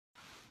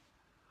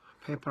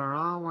People are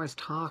always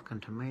talking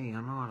to me,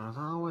 you know, there's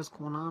always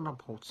going on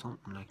about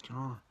something, like, you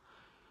know,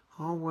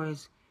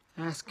 always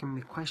asking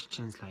me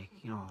questions like,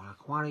 you know,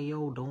 like, what are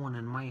you doing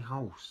in my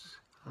house?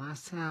 And I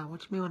say,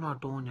 what do you mean I'm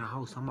not doing in your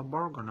house? I'm a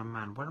burglar,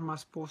 man. What am I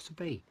supposed to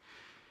be?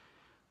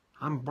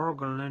 I'm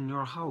burgling in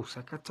your house.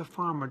 Like, it's a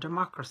form of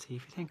democracy,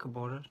 if you think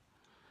about it.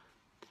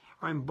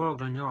 I'm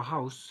burgling your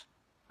house.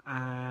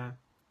 I'd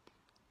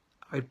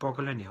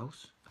burgle any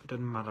house. It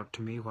doesn't matter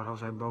to me what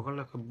house I burgle.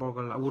 I could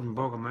burgle. I wouldn't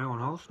burgle my own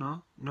house,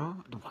 no.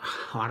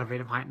 What have I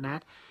point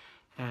that?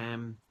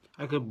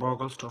 I could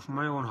burgle stuff in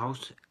my own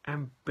house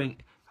and bring.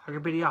 I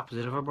could be the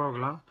opposite of a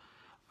burglar.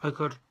 I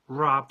could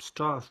rob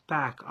stuff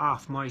back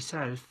off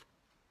myself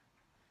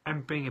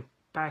and bring it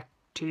back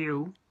to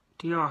you,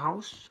 to your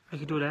house. I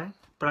could do that,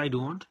 but I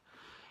don't.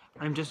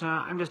 I'm just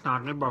not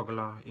a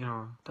burglar, you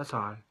know. That's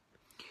all.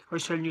 I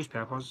sell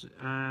newspapers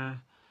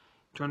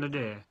during the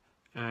day,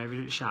 every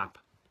little shop,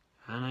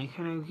 and I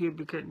kind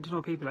of get to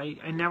know people. I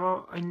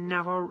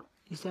never.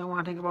 You say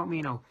one thing about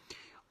me now.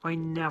 I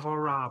never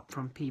rob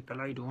from people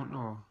I don't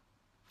know.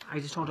 I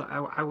just don't.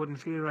 I wouldn't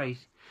feel right.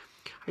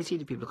 I see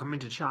the people come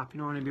into the shop,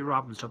 you know, and they be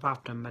robbing stuff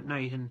off them at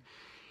night, and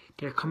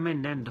they come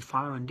in then the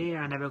following day,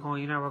 and they be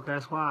going, you never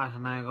guess what?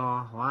 And I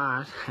go,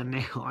 what? And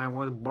they go, I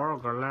was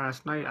burglar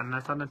last night, and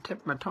that's on the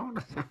tip of my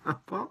tongue.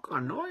 Fuck, I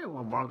know you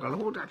were burglar,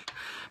 who that?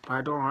 But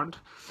I don't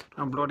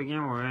blow the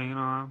game away, you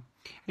know.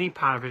 Any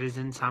part of it is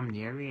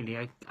insomnia,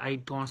 really. I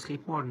don't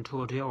sleep more than 2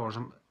 or 3 hours.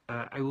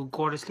 I will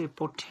go to sleep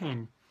about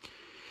 10,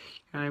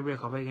 and I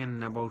wake up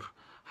again about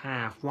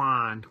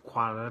 1:30,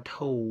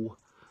 1:45,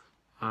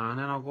 and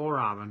then I'll go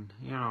robbing,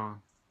 you know.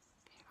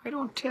 I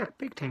don't take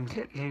big things,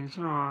 little things,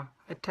 you know.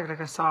 I take like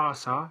a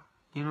saucer,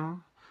 you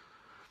know.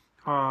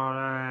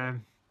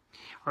 Or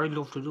I'd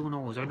love to do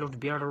those. I'd love to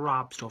be able to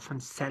rob stuff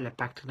and sell it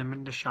back to them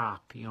in the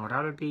shop, you know.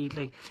 That would be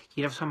like,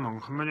 you'd have someone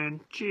coming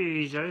in,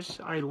 Jesus,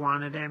 I'd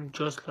one of them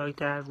just like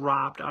that,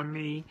 robbed on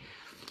me.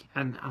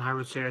 And I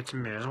would say, it's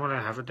amazing what I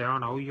have it there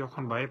now, you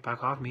can buy it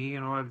back off me, you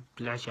know, I'd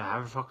let you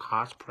have it for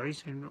cost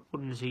price and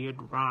wouldn't see it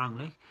wrong,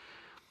 like.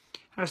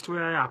 That's the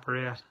way I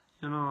operate,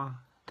 you know.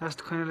 That's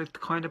the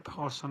kind of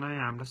person I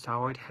am. That's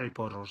how I'd help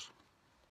others.